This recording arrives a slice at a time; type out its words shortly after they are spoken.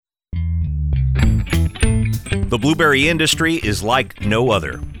The blueberry industry is like no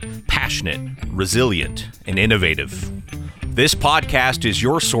other. Passionate, resilient, and innovative. This podcast is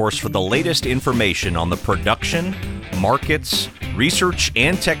your source for the latest information on the production, markets, research,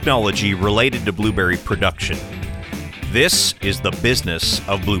 and technology related to blueberry production. This is the business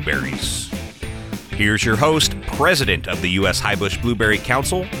of blueberries. Here's your host, President of the U.S. Highbush Blueberry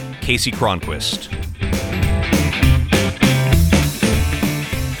Council, Casey Cronquist.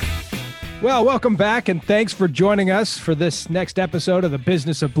 Well, welcome back, and thanks for joining us for this next episode of the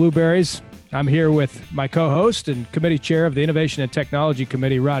Business of Blueberries. I'm here with my co-host and committee chair of the Innovation and Technology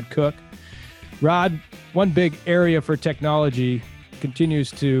Committee, Rod Cook. Rod, one big area for technology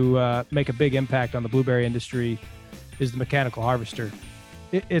continues to make a big impact on the blueberry industry is the mechanical harvester.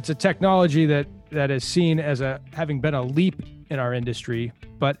 It's a technology that is seen as having been a leap in our industry,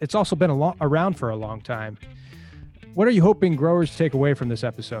 but it's also been around for a long time. What are you hoping growers take away from this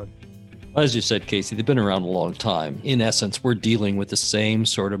episode? As you said, Casey, they've been around a long time. In essence, we're dealing with the same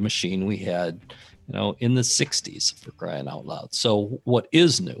sort of machine we had, in the 60s, for crying out loud. So what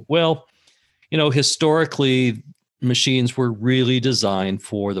is new? Well, historically, machines were really designed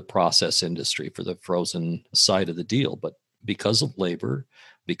for the process industry, for the frozen side of the deal. But because of labor,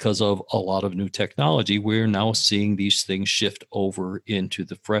 because of a lot of new technology, we're now seeing these things shift over into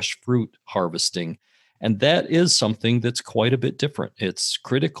the fresh fruit harvesting. And that is something that's quite a bit different. It's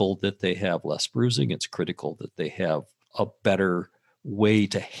critical that they have less bruising. It's critical that they have a better way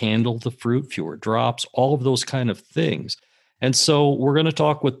to handle the fruit, fewer drops, all of those kind of things. And so we're going to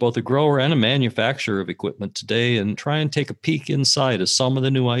talk with both a grower and a manufacturer of equipment today and try and take a peek inside of some of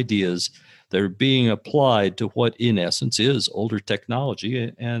the new ideas that are being applied to what in essence is older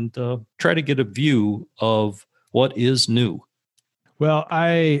technology and try to get a view of what is new. Well,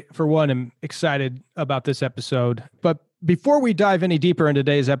 I, for one, am excited about this episode. But before we dive any deeper into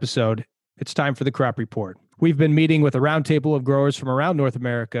today's episode, it's time for the Crop Report. We've been meeting with a roundtable of growers from around North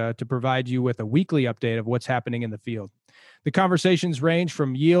America to provide you with a weekly update of what's happening in the field. The conversations range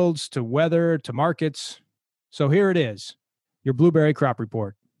from yields to weather to markets. So here it is, your Blueberry Crop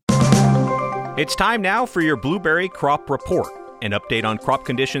Report. It's time now for your Blueberry Crop Report, an update on crop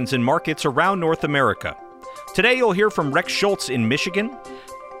conditions and markets around North America. Today, you'll hear from Rex Schultz in Michigan,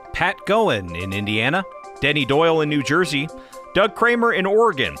 Pat Goen in Indiana, Denny Doyle in New Jersey, Doug Kramer in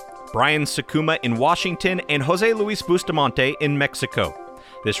Oregon, Brian Sakuma in Washington, and Jose Luis Bustamante in Mexico.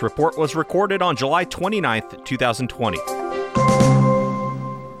 This report was recorded on July 29th, 2020.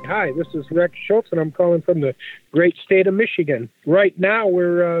 Hi, this is Rex Schultz, and I'm calling from the great state of Michigan. Right now,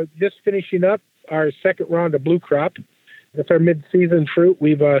 we're just finishing up our second round of blue crop. That's our mid-season fruit.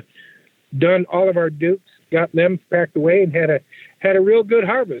 We've done all of our dukes, got them packed away, and had a real good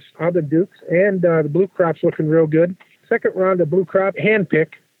harvest on the dukes, and the blue crop's looking real good. Second round of blue crop hand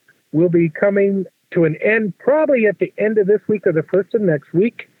pick will be coming to an end probably at the end of this week or the first of next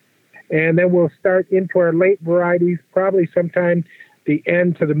week, and then we'll start into our late varieties probably sometime the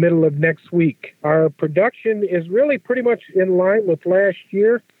end to the middle of next week. Our production is really pretty much in line with last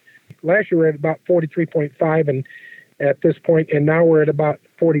year. Last year we were at about 43.5 and at this point, and now we're at about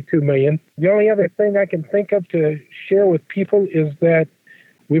 42 million. The only other thing I can think of to share with people is that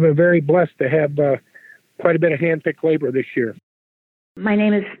we've been very blessed to have quite a bit of hand-picked labor this year. My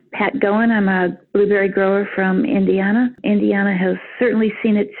name is Pat Goen. I'm a blueberry grower from Indiana. Indiana has certainly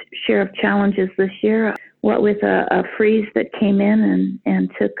seen its share of challenges this year. What with a freeze that came in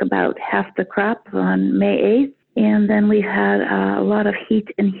and took about half the crop on May 8th. And then we've had a lot of heat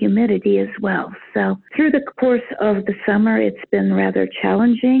and humidity as well. So through the course of the summer, it's been rather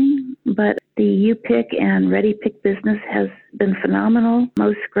challenging, but the U-pick and ready-pick business has been phenomenal.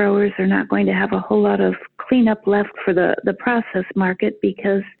 Most growers are not going to have a whole lot of cleanup left for the process market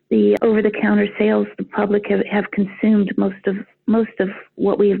because the over-the-counter sales, the public have consumed most of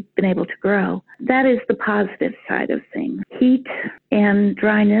what we've been able to grow. That is the positive side of things. Heat and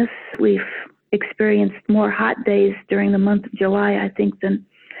dryness, we've experienced more hot days during the month of July, I think, than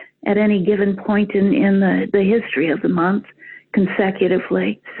at any given point in the history of the month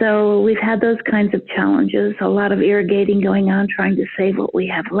consecutively. So we've had those kinds of challenges, a lot of irrigating going on, trying to save what we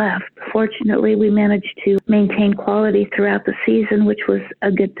have left. Fortunately, we managed to maintain quality throughout the season, which was a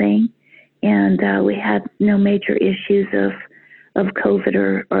good thing. And we had no major issues of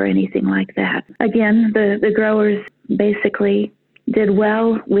COVID or anything like that. Again, the growers basically did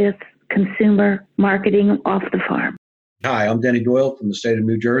well with consumer marketing off the farm. Hi, I'm Denny Doyle from the state of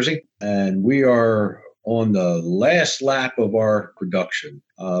New Jersey, and we are on the last lap of our production.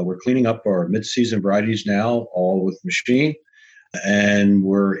 We're cleaning up our mid-season varieties now, all with machine, and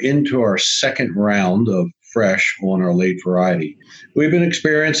we're into our second round of fresh on our late variety. We've been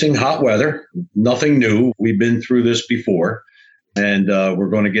experiencing hot weather, nothing new. We've been through this before, and we're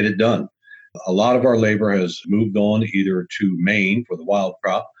going to get it done. A lot of our labor has moved on either to Maine for the wild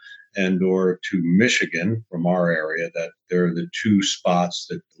crop and or to Michigan from our area. That they're the two spots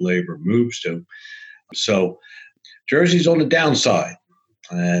that the labor moves to. So Jersey's on the downside,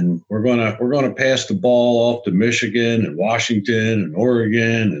 and we're gonna pass the ball off to Michigan and Washington and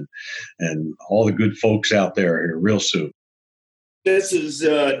Oregon and all the good folks out there here real soon. This is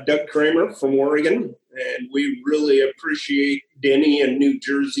Doug Kramer from Oregon, and we really appreciate Denny and New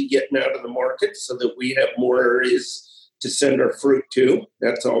Jersey getting out of the market so that we have more areas to send our fruit to.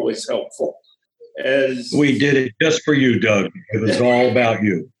 That's always helpful. As we did it just for you, Doug. It was all about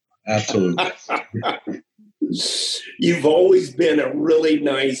you. Absolutely. You've always been a really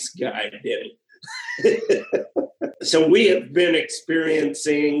nice guy, Denny. So we have been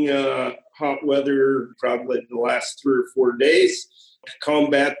experiencing hot weather probably the last 3 or 4 days. To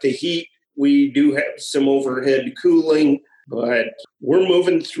combat the heat, we do have some overhead cooling, but we're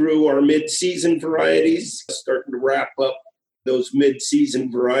moving through our mid-season varieties, starting to wrap up those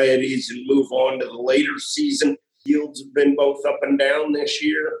mid-season varieties and move on to the later season. Yields have been both up and down this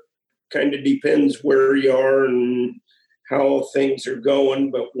year. Kind of depends where you are and how things are going,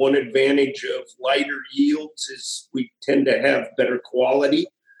 but one advantage of lighter yields is we tend to have better quality.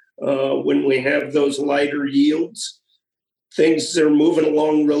 When we have those lighter yields, things are moving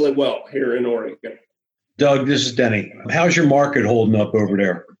along really well here in Oregon. Doug, this is Denny. How's your market holding up over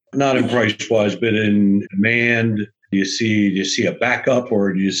there? Not in price-wise, but in demand. Do you see a backup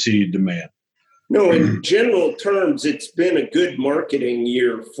or do you see demand? No, in general terms, it's been a good marketing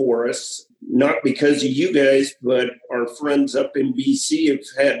year for us, not because of you guys, but our friends up in BC have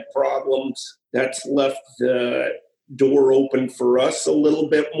had problems. That's left the door open for us a little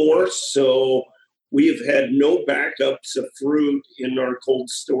bit more. So we have had no backups of fruit in our cold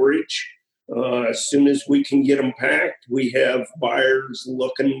storage. As soon as we can get them packed, we have buyers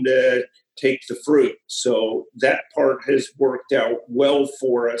looking to take the fruit. So that part has worked out well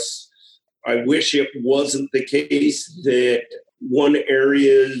for us. I wish it wasn't the case that one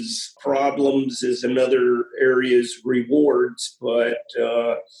area's problems is another area's rewards, but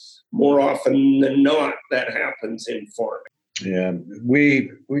more often than not, that happens in farming. Yeah,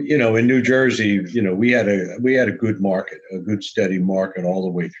 we in New Jersey, we had a good market, a good steady market all the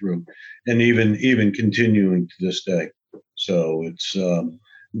way through, and even continuing to this day. So it's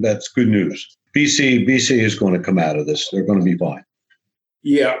that's good news. BC is going to come out of this. They're going to be fine.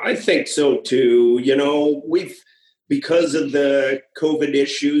 Yeah, I think so too. Because of the COVID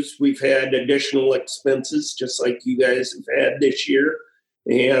issues, we've had additional expenses, just like you guys have had this year.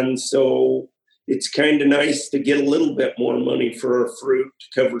 And so it's kind of nice to get a little bit more money for our fruit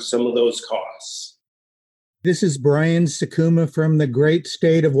to cover some of those costs. This is Brian Sakuma from the great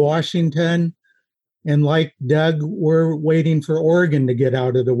state of Washington. And like Doug, we're waiting for Oregon to get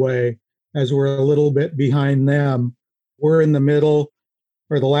out of the way as we're a little bit behind them. We're in the middle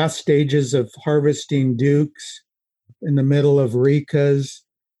or the last stages of harvesting Dukes, in the middle of Ricas,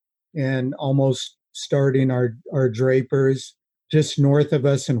 and almost starting our Drapers. Just north of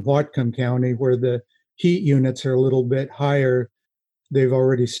us in Whatcom County, where the heat units are a little bit higher, they've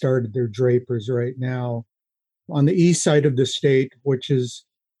already started their Drapers right now. On the east side of the state, which is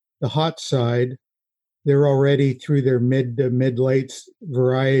the hot side, they're already through their mid to mid-late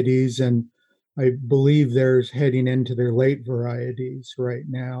varieties, and I believe they're heading into their late varieties right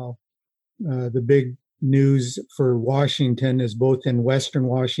now. The big news for Washington is both in Western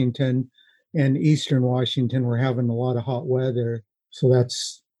Washington and Eastern Washington, we're having a lot of hot weather. So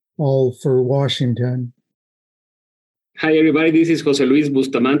that's all for Washington. Hi, everybody. This is Jose Luis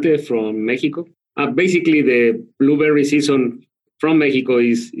Bustamante from Mexico. Basically, the blueberry season from Mexico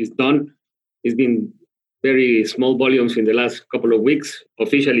is done. It's been very small volumes in the last couple of weeks.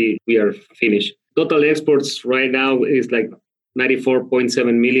 Officially, we are finished. Total exports right now is like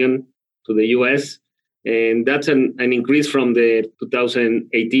 94.7 million to the U.S., and that's an increase from the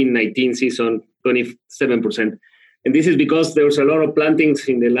 2018-19 season, 27%. And this is because there was a lot of plantings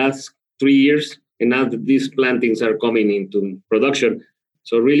in the last 3 years, and now these plantings are coming into production.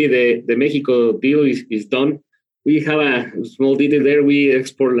 So really the Mexico deal is done. We have a small detail there. We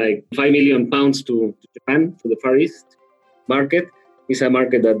export like 5 million pounds to Japan, to the Far East market. It's a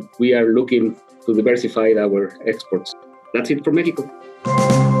market that we are looking to diversify our exports. That's it for Mexico.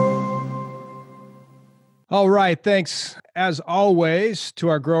 All right. Thanks, as always, to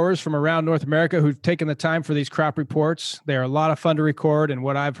our growers from around North America who've taken the time for these crop reports. They are a lot of fun to record, and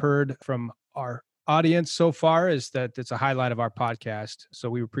what I've heard from our audience so far is that it's a highlight of our podcast, so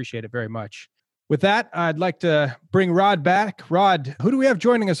we appreciate it very much. With that, I'd like to bring Rod back. Rod, who do we have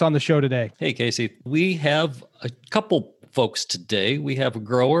joining us on the show today? Hey, Casey. We have a couple folks today. We have a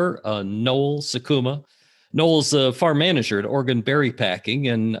grower, Noel Sakuma. Noel's a farm manager at Oregon Berry Packing.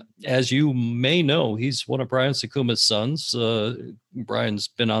 And as you may know, he's one of Brian Sakuma's sons. Brian's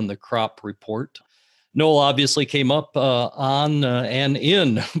been on the crop report. Noel obviously came up on and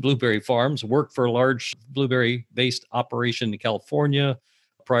in blueberry farms, worked for a large blueberry-based operation in California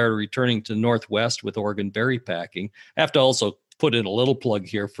prior to returning to Northwest with Oregon Berry Packing. I have to also put in a little plug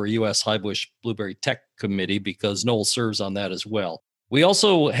here for U.S. Highbush Blueberry Tech Committee because Noel serves on that as well. We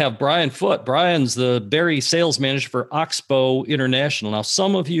also have Brian Foote. Brian's the berry sales manager for Oxbow International. Now,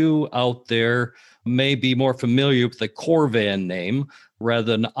 some of you out there may be more familiar with the Corvan name rather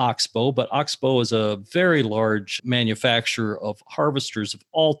than Oxbow, but Oxbow is a very large manufacturer of harvesters of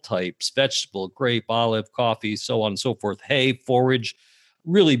all types, vegetable, grape, olive, coffee, so on and so forth, hay, forage,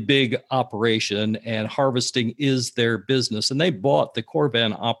 really big operation, and harvesting is their business. And they bought the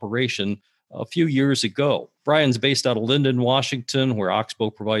Corvan operation a few years ago. Brian's based out of Linden, Washington, where Oxbow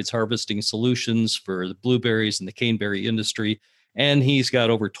provides harvesting solutions for the blueberries and the caneberry industry. And he's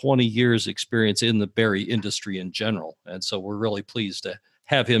got over 20 years experience in the berry industry in general. And so we're really pleased to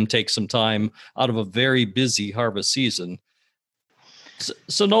have him take some time out of a very busy harvest season.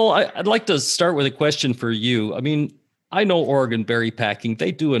 So Noel, I'd like to start with a question for you. I mean, I know Oregon Berry Packing,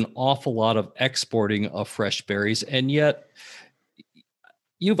 they do an awful lot of exporting of fresh berries, and yet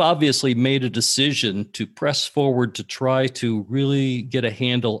you've obviously made a decision to press forward to try to really get a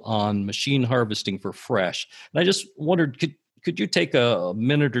handle on machine harvesting for fresh. And I just wondered, could you take a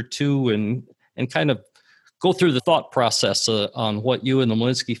minute or two and kind of go through the thought process on what you and the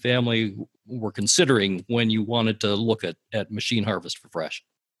Malinsky family were considering when you wanted to look at machine harvest for fresh?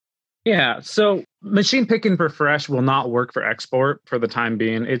 Yeah, so machine picking for fresh will not work for export for the time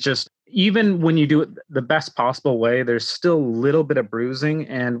being. It's just, even when you do it the best possible way, there's still a little bit of bruising.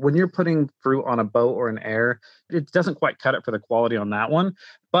 And when you're putting fruit on a boat or an air, it doesn't quite cut it for the quality on that one.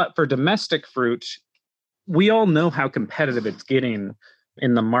 But for domestic fruit, we all know how competitive it's getting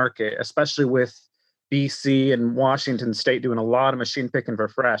in the market, especially with BC and Washington State doing a lot of machine picking for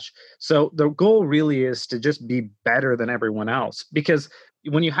fresh. So the goal really is to just be better than everyone else, because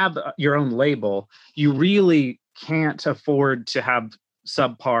when you have your own label, you really can't afford to have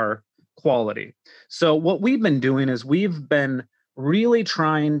subpar quality. So what we've been doing is we've been really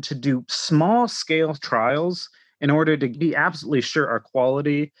trying to do small scale trials in order to be absolutely sure our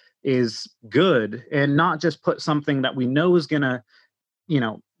quality is good and not just put something that we know is going to,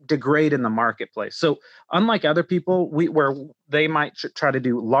 degrade in the marketplace. So unlike other people, where they might try to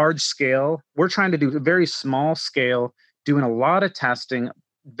do large scale, we're trying to do very small scale, doing a lot of testing,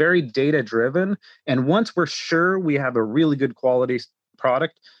 very data driven. And once we're sure we have a really good quality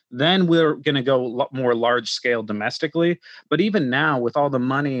product, then we're going to go a lot more large scale domestically. But even now, with all the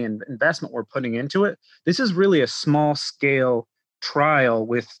money and investment we're putting into it, this is really a small scale trial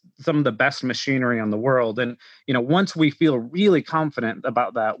with some of the best machinery in the world. And, once we feel really confident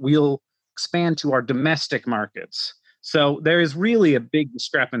about that, we'll expand to our domestic markets. So there is really a big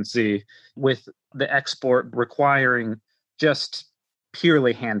discrepancy with the export requiring just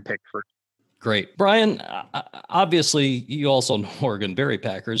purely hand-picked fruit. Great. Brian, obviously, you also know Oregon Berry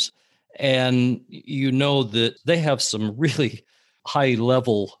Packers, and you know that they have some really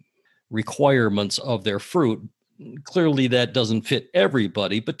high-level requirements of their fruit. Clearly, that doesn't fit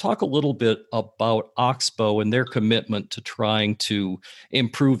everybody, but talk a little bit about Oxbow and their commitment to trying to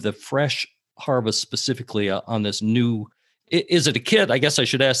improve the fresh harvest specifically on this new. Is it a kit? I guess I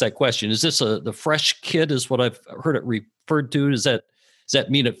should ask that question. Is this the fresh kit is what I've heard it referred to? Does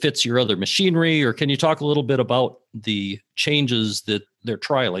that mean it fits your other machinery? Or can you talk a little bit about the changes that they're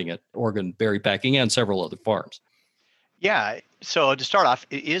trialing at Oregon Berry Packing and several other farms? Yeah. So to start off,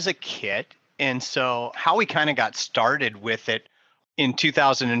 it is a kit. And so how we kind of got started with it in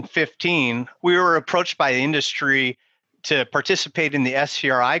 2015, we were approached by the industry to participate in the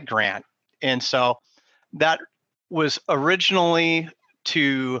SCRI grant. And so that was originally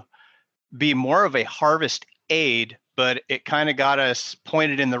to be more of a harvest aid, but it kind of got us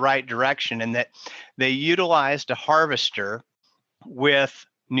pointed in the right direction in that they utilized a harvester with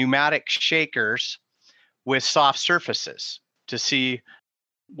pneumatic shakers with soft surfaces to see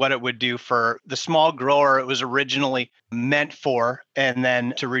what it would do for the small grower it was originally meant for, and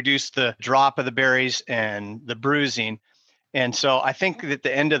then to reduce the drop of the berries and the bruising. And so I think at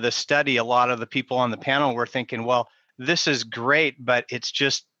the end of the study, a lot of the people on the panel were thinking, well, this is great, but it's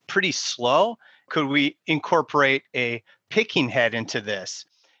just pretty slow. Could we incorporate a picking head into this?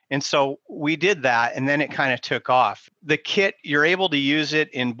 And so we did that, and then it kind of took off. The kit, you're able to use it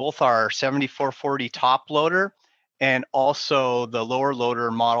in both our 7440 top loader and also the lower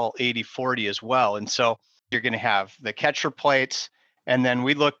loader model 8040 as well. And so you're going to have the catcher plates, and then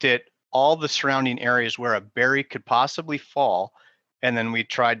we looked at all the surrounding areas where a berry could possibly fall, and then we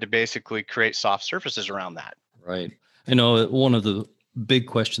tried to basically create soft surfaces around that. Right. I know one of the big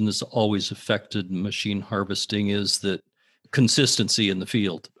questions that's always affected machine harvesting is that consistency in the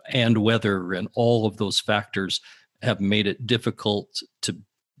field and weather, and all of those factors have made it difficult to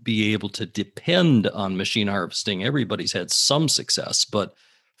be able to depend on machine harvesting. Everybody's had some success, but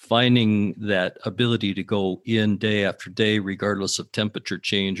finding that ability to go in day after day, regardless of temperature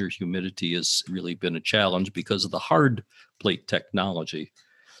change or humidity, has really been a challenge because of the hard plate technology.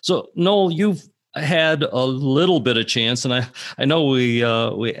 So Noel, you've had a little bit of chance, and I know we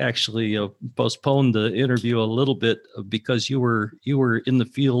actually postponed the interview a little bit because you were in the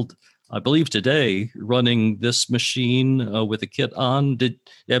field, I believe today, running this machine with a kit on.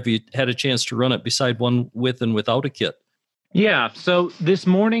 Have you had a chance to run it beside one with and without a kit? Yeah, so this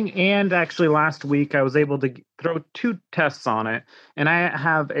morning and actually last week, I was able to throw 2 tests on it. And I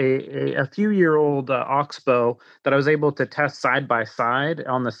have a few-year-old Oxbow that I was able to test side by side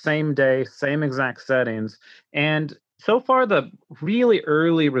on the same day, same exact settings. And so far, the really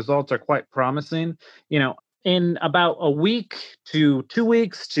early results are quite promising. You know, in about a week to 2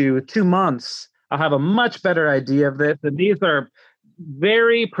 weeks to 2 months, I'll have a much better idea of this. And these are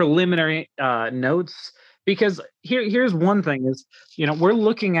very preliminary notes. Because here's one thing is, you know, we're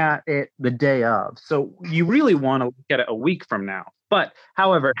looking at it the day of. So you really want to look at it a week from now. But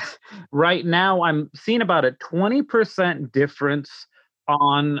however, right now I'm seeing about a 20% difference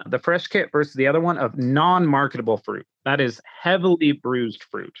on the fresh kit versus the other one of non-marketable fruit. That is heavily bruised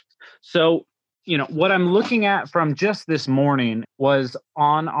fruit. So, you know, what I'm looking at from just this morning was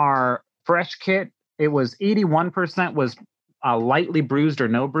on our fresh kit, it was 81% was lightly bruised or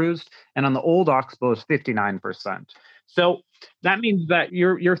no bruised, and on the old Oxbow is 59%. So that means that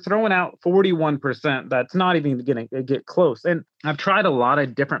you're throwing out 41%. That's not even going to get close. And I've tried a lot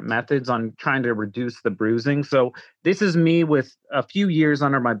of different methods on trying to reduce the bruising. So this is me with a few years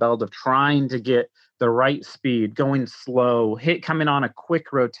under my belt of trying to get the right speed, going slow, coming on a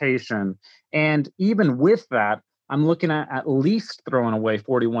quick rotation. And even with that, I'm looking at least throwing away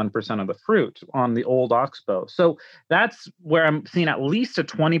 41% of the fruit on the old Oxbow. So that's where I'm seeing at least a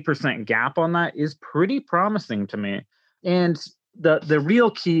 20% gap on that is pretty promising to me. And the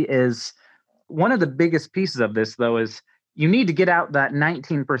real key is, one of the biggest pieces of this, though, is you need to get out that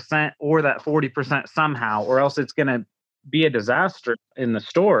 19% or that 40% somehow, or else it's going to be a disaster in the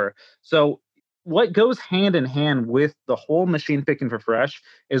store. So what goes hand in hand with the whole machine picking for fresh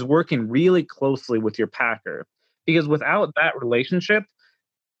is working really closely with your packer. Because without that relationship,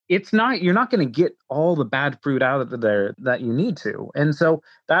 you're not going to get all the bad fruit out of there that you need to. And so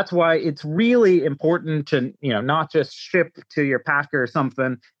that's why it's really important to, you know, not just ship to your packer or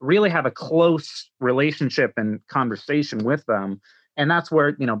something, really have a close relationship and conversation with them. And that's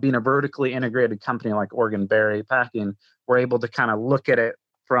where, you know, being a vertically integrated company like Oregon Berry Packing, we're able to kind of look at it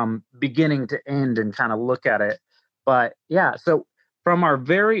from beginning to end and kind of look at it. But yeah, so from our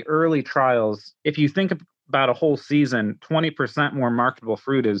very early trials, if you think about a whole season, 20% more marketable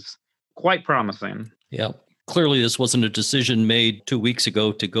fruit is quite promising. Yeah. Clearly, this wasn't a decision made 2 weeks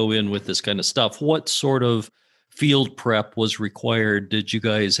ago to go in with this kind of stuff. What sort of field prep was required? Did you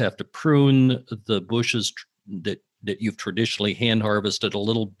guys have to prune the bushes that you've traditionally hand harvested a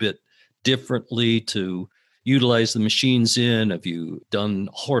little bit differently to utilize the machines in? Have you done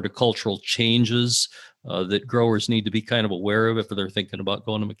horticultural changes that growers need to be kind of aware of if they're thinking about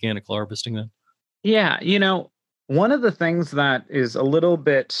going to mechanical harvesting then? Yeah, you know, one of the things that is a little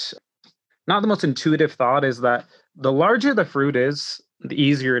bit not the most intuitive thought is that the larger the fruit is, the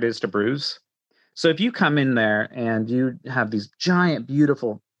easier it is to bruise. So if you come in there and you have these giant,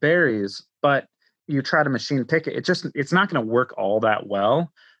 beautiful berries, but you try to machine pick it, it's not going to work all that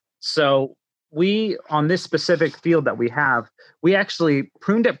well. So we, on this specific field that we have, we actually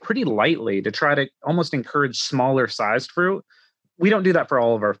pruned it pretty lightly to try to almost encourage smaller sized fruit. We don't do that for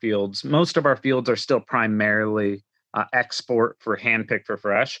all of our fields. Most of our fields are still primarily export for hand pick for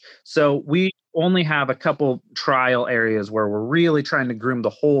fresh. So we only have a couple trial areas where we're really trying to groom the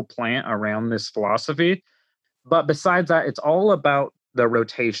whole plant around this philosophy. But besides that, it's all about the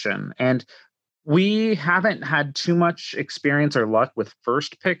rotation. And we haven't had too much experience or luck with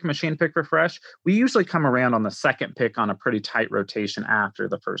first pick machine pick for fresh. We usually come around on the second pick on a pretty tight rotation after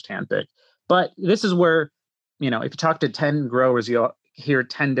the first hand pick. But this is where, you know, if you talk to 10 growers, you'll hear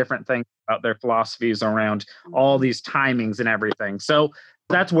 10 different things about their philosophies around all these timings and everything. So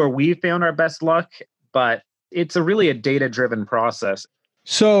That's where we found our best luck, but it's really a data-driven process.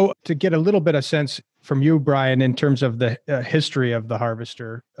 So to get a little bit of sense from you, Brian, in terms of the history of the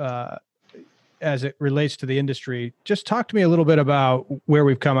harvester, as it relates to the industry, just talk to me a little bit about where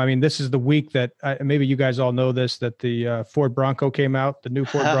we've come. I mean, this is the week that maybe you guys all know this, that the Ford Bronco came out, the new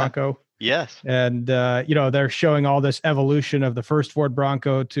Ford Bronco. Yes. And, they're showing all this evolution of the first Ford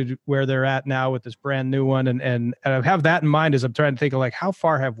Bronco to where they're at now with this brand new one. And I have that in mind as I'm trying to think of like, how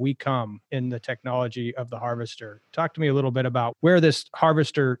far have we come in the technology of the harvester? Talk to me a little bit about where this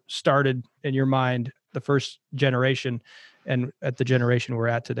harvester started in your mind, the first generation, and at the generation we're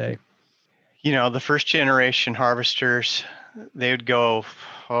at today. The first generation harvesters, they would go,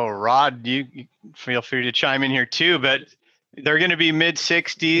 oh, Rod, you feel free to chime in here too, but they're going to be mid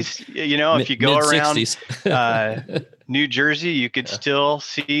 60s. If you go around New Jersey, you could still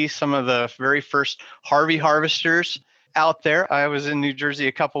see some of the very first Harvey harvesters out there. I was in New Jersey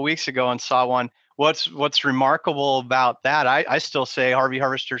a couple of weeks ago and saw one. What's remarkable about that, I still say Harvey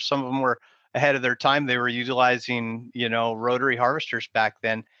harvesters, some of them were ahead of their time. They were utilizing, rotary harvesters back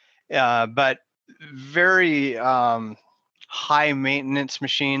then. But very high maintenance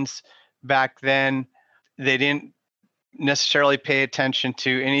machines back then. They didn't necessarily pay attention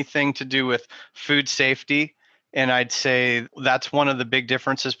to anything to do with food safety. And I'd say that's one of the big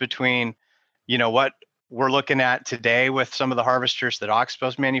differences between, what we're looking at today with some of the harvesters that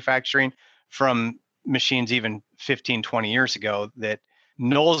Oxbow's manufacturing from machines even 15, 20 years ago, that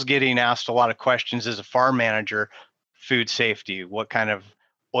Noel's getting asked a lot of questions as a farm manager, food safety, what kind of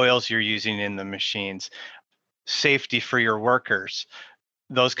oils you're using in the machines, safety for your workers,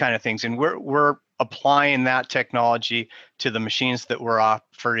 those kind of things. And we're applying that technology to the machines that we're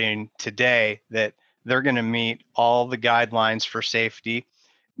offering today, that they're going to meet all the guidelines for safety,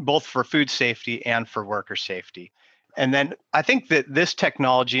 both for food safety and for worker safety. And then I think that this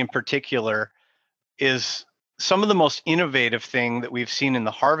technology in particular is some of the most innovative thing that we've seen in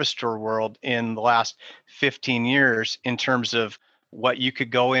the harvester world in the last 15 years in terms of what you could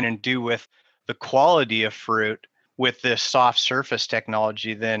go in and do with the quality of fruit with this soft surface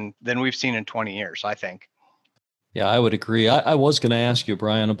technology than we've seen in 20 years, I think. Yeah, I would agree. I was going to ask you,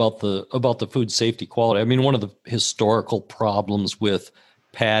 Brian, about the food safety quality. I mean, one of the historical problems with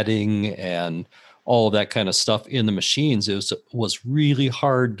padding and all of that kind of stuff in the machines was really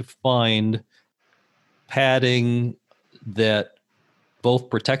hard to find padding that both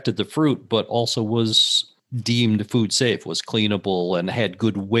protected the fruit, but also was deemed food safe, was cleanable, and had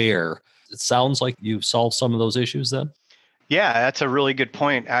good wear. It sounds like you've solved some of those issues then? Yeah, that's a really good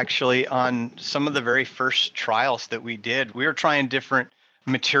point. Actually, on some of the very first trials that we did, we were trying different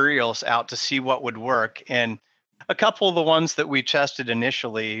materials out to see what would work. And a couple of the ones that we tested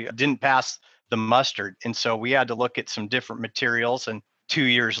initially didn't pass the mustard. And so we had to look at some different materials. And 2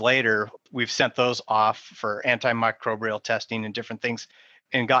 years later, we've sent those off for antimicrobial testing and different things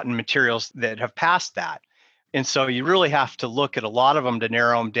and gotten materials that have passed that. And so you really have to look at a lot of them to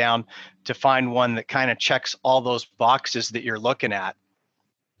narrow them down to find one that kind of checks all those boxes that you're looking at.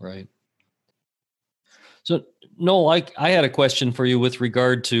 Right. So, Noel, I had a question for you with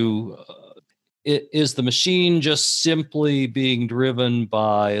regard to, is the machine just simply being driven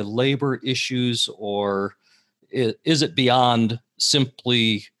by labor issues, or is it beyond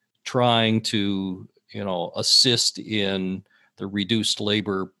simply trying to, assist in the reduced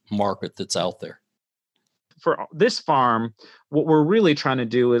labor market that's out there? For this farm, what we're really trying to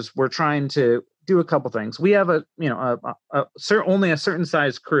do is we're trying to do a couple things. We have only a certain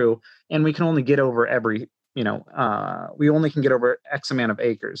size crew, and we can only get over we only can get over X amount of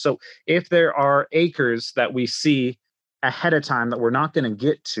acres. So if there are acres that we see ahead of time that we're not going to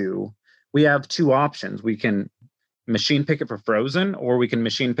get to, we have two options. We can machine pick it for frozen, or we can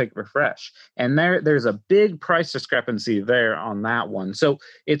machine pick it for fresh. And there's a big price discrepancy there on that one. So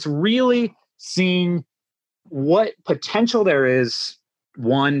it's really seeing what potential there is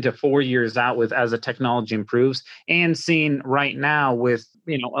 1 to 4 years out with as the technology improves, and seeing right now with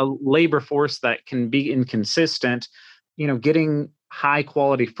a labor force that can be inconsistent, getting high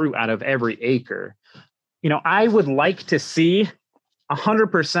quality fruit out of every acre. I would like to see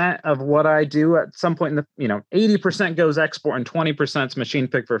 100% of what I do at some point in the 80% goes export and 20% is machine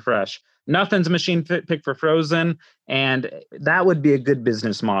pick for fresh. Nothing's machine pick for frozen, and that would be a good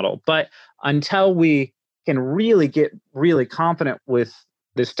business model. But until we can really get really confident with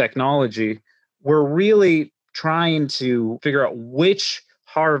this technology, we're really trying to figure out which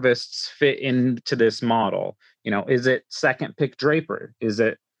harvests fit into this model. Is it second pick Draper? Is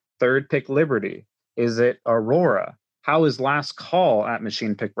it third pick Liberty? Is it Aurora? how is last call at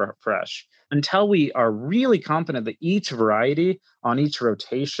Machine Pick Fresh? Until we are really confident that each variety on each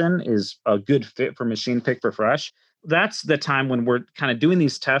rotation is a good fit for Machine Pick Fresh, that's the time when we're kind of doing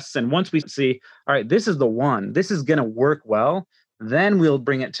these tests. And once we see, all right, this is the one, this is going to work well, then we'll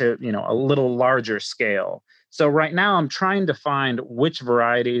bring it to, a little larger scale. So right now I'm trying to find which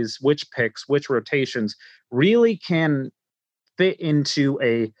varieties, which picks, which rotations really can fit into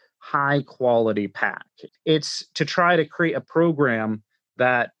a high quality pack. It's to try to create a program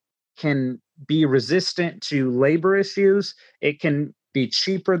that can be resistant to labor issues. It can be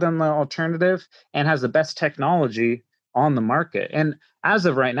cheaper than the alternative and has the best technology on the market. And as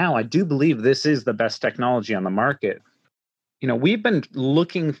of right now, I do believe this is the best technology on the market. We've been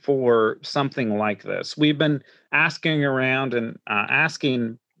looking for something like this. We've been asking around and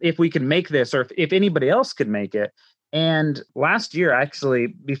asking if we could make this or if anybody else could make it. And last year, actually,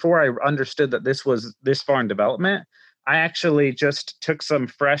 before I understood that this was this far in development, I actually just took some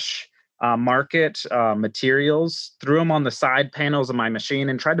fresh market materials, threw them on the side panels of my machine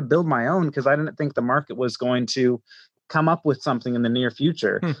and tried to build my own because I didn't think the market was going to come up with something in the near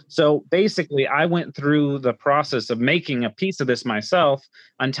future. So basically, I went through the process of making a piece of this myself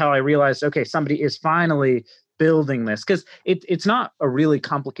until I realized, okay, somebody is finally building this, because it's not a really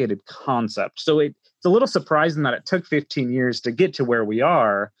complicated concept. So it's a little surprising that it took 15 years to get to where we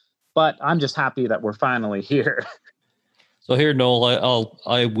are, but I'm just happy that we're finally here. So here, Noel,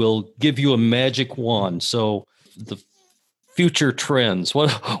 I will give you a magic wand. So the future trends, what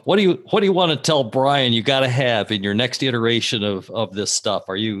do you want to tell Brian you got to have in your next iteration of this stuff?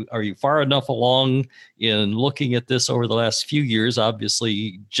 Are you far enough along in looking at this over the last few years?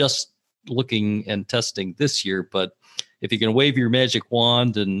 Obviously, just looking and testing this year, but if you can wave your magic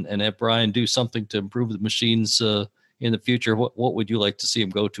wand and have Brian do something to improve the machines in the future, what would you like to see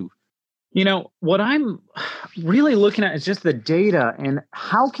him go to? What I'm really looking at is just the data and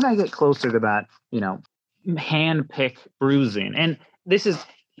how can I get closer to that, hand pick bruising. And this is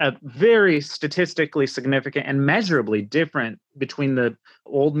a very statistically significant and measurably different between the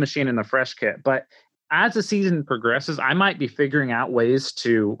old machine and the fresh kit. But as the season progresses, I might be figuring out ways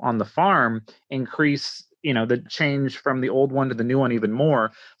to, on the farm, increase, the change from the old one to the new one even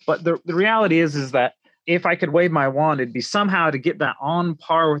more. But the reality is that if I could wave my wand, it'd be somehow to get that on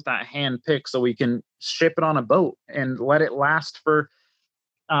par with that hand pick so we can ship it on a boat and let it last for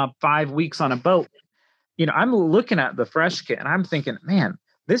 5 weeks on a boat. I'm looking at the fresh kit and I'm thinking, man,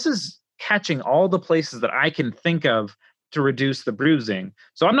 this is catching all the places that I can think of to reduce the bruising.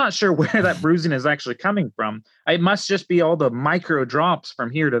 So I'm not sure where that bruising is actually coming from. It must just be all the micro drops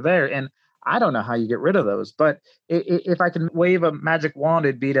from here to there. And I don't know how you get rid of those. But if I can wave a magic wand,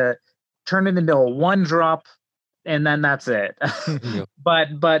 it'd be to turn it into a one drop and then that's it.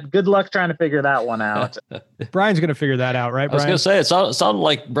 But good luck trying to figure that one out. Brian's going to figure that out, right, Brian? I was going to say, it sounded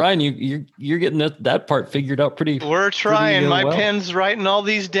like, Brian, you're getting that part figured out pretty. We're trying. My well. pen's writing all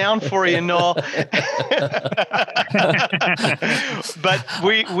these down for you, Noel. But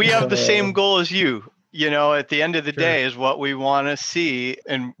we have the same goal as you. At the end of the day is what we want to see,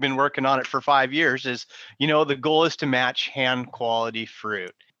 and been working on it for 5 years is, the goal is to match hand quality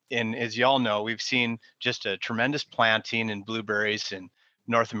fruit. And as y'all know, we've seen just a tremendous planting in blueberries in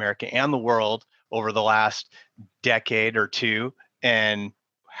North America and the world over the last decade or two. And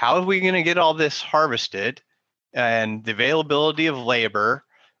how are we going to get all this harvested? And the availability of labor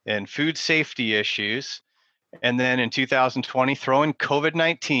and food safety issues. And then in 2020, throw in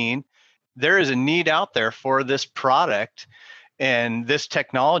COVID-19, there is a need out there for this product and this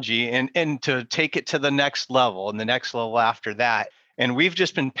technology and to take it to the next level and the next level after that. And we've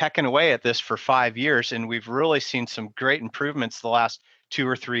just been pecking away at this for 5 years, and we've really seen some great improvements the last 2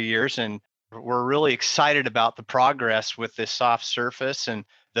 or 3 years. And we're really excited about the progress with this soft surface and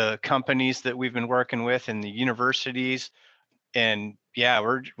the companies that we've been working with and the universities. And yeah,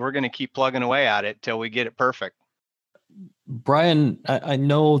 we're going to keep plugging away at it till we get it perfect. Brian, I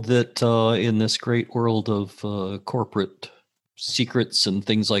know that in this great world of corporate secrets and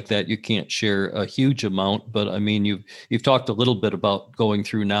things like that, you can't share a huge amount, but I mean, you've talked a little bit about going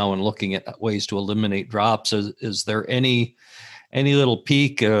through now and looking at ways to eliminate drops. Is there any little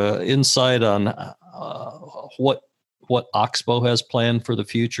peek insight on what Oxbow has planned for the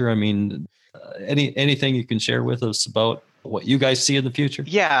future? I mean, anything you can share with us about what you guys see in the future?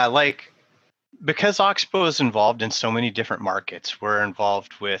 Yeah, because Oxbow is involved in so many different markets. We're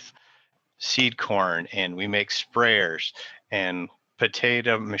involved with seed corn, and we make sprayers and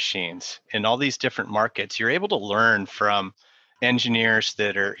potato machines in all these different markets. You're able to learn from engineers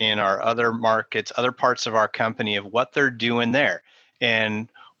that are in our other markets, other parts of our company, of what they're doing there. And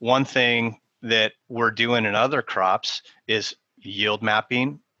one thing that we're doing in other crops is yield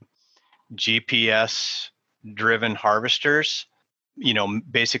mapping, GPS driven harvesters,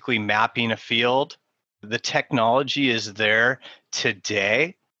 basically mapping a field. The technology is there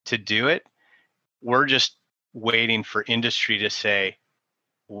today to do it. We're just waiting for industry to say,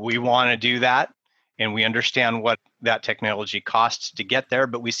 we want to do that. And we understand what that technology costs to get there,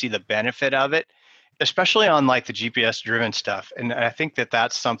 but we see the benefit of it, especially on like the GPS driven stuff. And I think that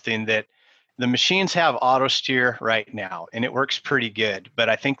that's something that the machines have auto steer right now, and it works pretty good. But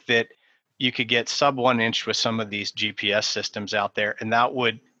I think that you could get sub 1 inch with some of these GPS systems out there, and that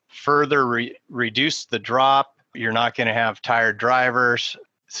would further reduce the drop. You're not going to have tired drivers.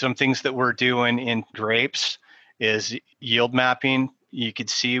 Some things that we're doing in grapes is yield mapping. You could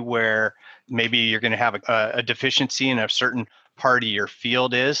see where maybe you're going to have a deficiency in a certain part of your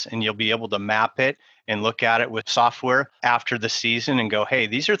field is, and you'll be able to map it and look at it with software after the season and go, hey,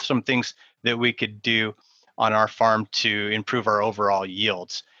 these are some things that we could do on our farm to improve our overall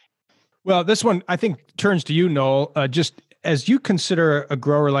yields. Well, this one, I think, turns to you, Noel. Just as you consider a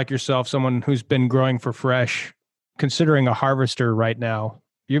grower like yourself, someone who's been growing for fresh, considering a harvester right now,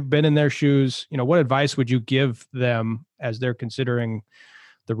 you've been in their shoes. What advice would you give them as they're considering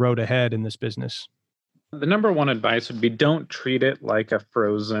the road ahead in this business? The number one advice would be don't treat it like a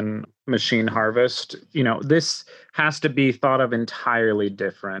frozen machine harvest. This has to be thought of entirely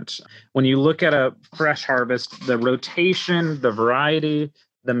different. When you look at a fresh harvest, the rotation, the variety,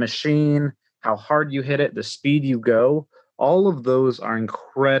 the machine, how hard you hit it, the speed you go, all of those are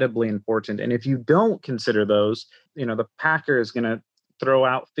incredibly important. And if you don't consider those, the packer is going to throw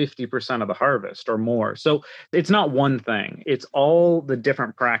out 50% of the harvest or more. So it's not one thing. It's all the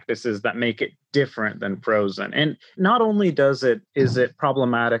different practices that make it different than frozen. And not only is it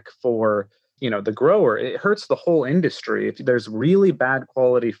problematic for, the grower, it hurts the whole industry. If there's really bad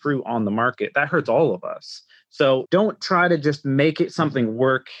quality fruit on the market, that hurts all of us. So don't try to just make it something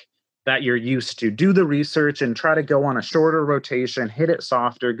work that you're used to. Do the research and try to go on a shorter rotation, hit it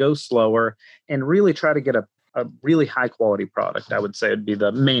softer, go slower, and really try to get a really high quality product. I would say would be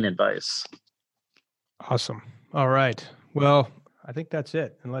the main advice. Awesome. All right. Well, I think that's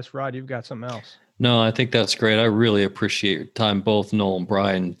it. Unless, Rod, you've got something else. No, I think that's great. I really appreciate your time, both Noel and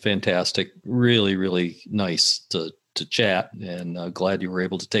Brian. Fantastic. Really, really nice to chat, and glad you were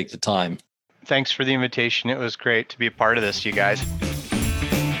able to take the time. Thanks for the invitation. It was great to be a part of this, you guys.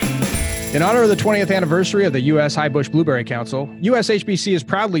 In honor of the 20th anniversary of the U.S. High Bush Blueberry Council, USHBC is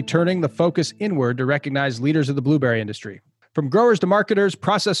proudly turning the focus inward to recognize leaders of the blueberry industry. From growers to marketers,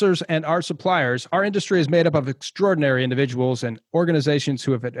 processors, and our suppliers, our industry is made up of extraordinary individuals and organizations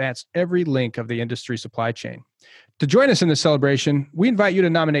who have advanced every link of the industry supply chain. To join us in this celebration, we invite you to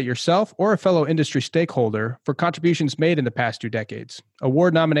nominate yourself or a fellow industry stakeholder for contributions made in the past 2 decades.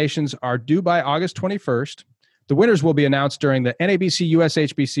 Award nominations are due by August 21st. The winners will be announced during the NABC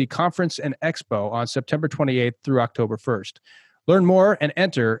USHBC Conference and Expo on September 28th through October 1st. Learn more and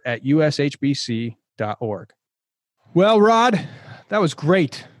enter at ushbc.org. Well, Rod, that was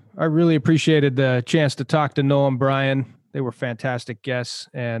great. I really appreciated the chance to talk to Noel and Brian. They were fantastic guests,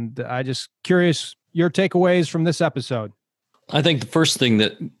 and I just curious your takeaways from this episode. I think the first thing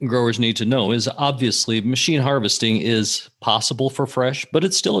that growers need to know is obviously machine harvesting is possible for fresh, but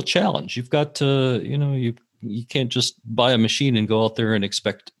it's still a challenge. You've got to, you can't just buy a machine and go out there and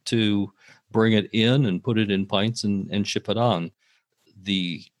expect to bring it in and put it in pints and ship it on.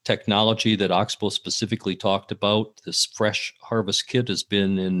 The technology that Oxbow specifically talked about, this fresh harvest kit, has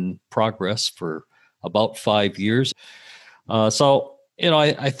been in progress for about 5 years.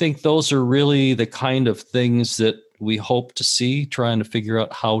 I think those are really the kind of things that we hope to see, trying to figure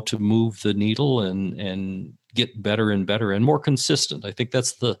out how to move the needle and get better and better and more consistent. I think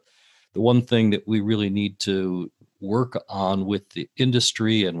that's the one thing that we really need to work on with the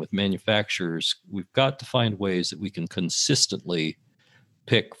industry and with manufacturers. We've got to find ways that we can consistently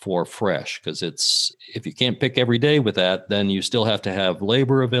pick for fresh, because if you can't pick every day with that, then you still have to have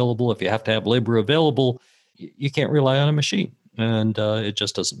labor available. If you have to have labor available, you can't rely on a machine, and it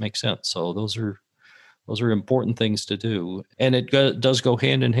just doesn't make sense. So those are important things to do, and it does go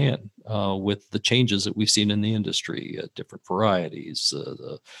hand in hand with the changes that we've seen in the industry, different varieties,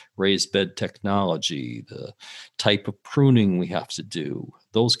 the raised bed technology, the type of pruning we have to do,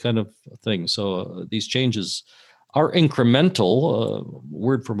 those kind of things. So these changes are incremental,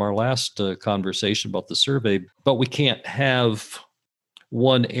 word from our last conversation about the survey, but we can't have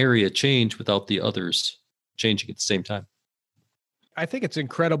one area change without the others changing at the same time. I think it's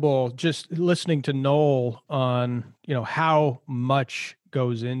incredible just listening to Noel on, how much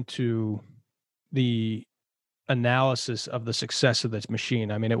goes into the analysis of the success of this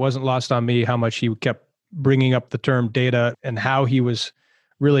machine. I mean, it wasn't lost on me how much he kept bringing up the term data and how he was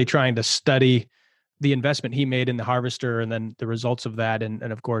really trying to study the investment he made in the harvester and then the results of that. And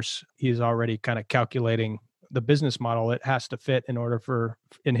of course, he's already kind of calculating the business model it has to fit in order for,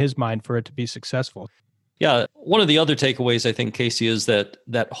 in his mind, for it to be successful. Yeah. One of the other takeaways, I think, Casey, is that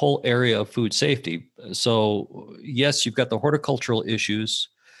whole area of food safety. So yes, you've got the horticultural issues,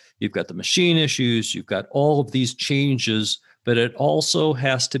 you've got the machine issues, you've got all of these changes, but it also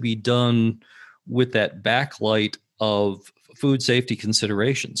has to be done with that backlight of food safety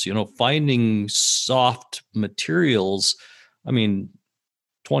considerations. Finding soft materials. I mean,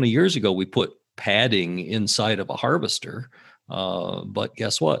 20 years ago, we put padding inside of a harvester, but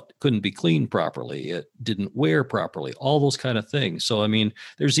guess what? Couldn't be cleaned properly. It didn't wear properly, all those kind of things. So, I mean,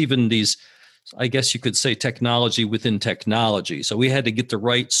 there's even these, I guess you could say, technology within technology. So we had to get the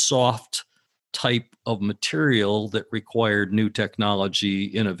right soft type of material that required new technology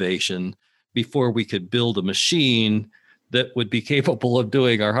innovation before we could build a machine that would be capable of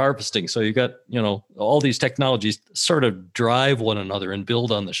doing our harvesting. So you got, all these technologies sort of drive one another and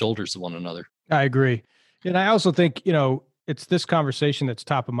build on the shoulders of one another. I agree. And I also think, it's this conversation that's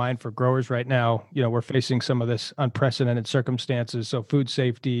top of mind for growers right now. We're facing some of this unprecedented circumstances. So food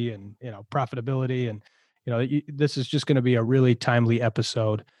safety and, profitability. And, this is just going to be a really timely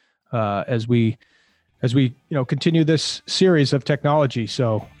episode as we continue this series of technology.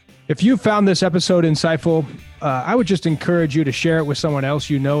 So if you found this episode insightful, I would just encourage you to share it with someone else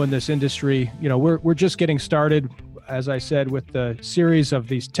in this industry. We're just getting started, as I said, with the series of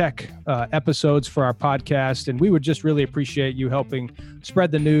these tech episodes for our podcast, and we would just really appreciate you helping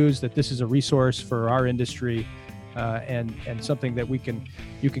spread the news that this is a resource for our industry and something that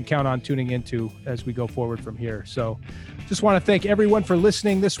you can count on tuning into as we go forward from here. So just want to thank everyone for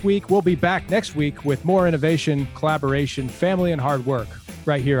listening this week. We'll be back next week with more innovation, collaboration, family, and hard work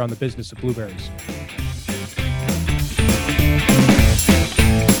right here on the Business of Blueberries.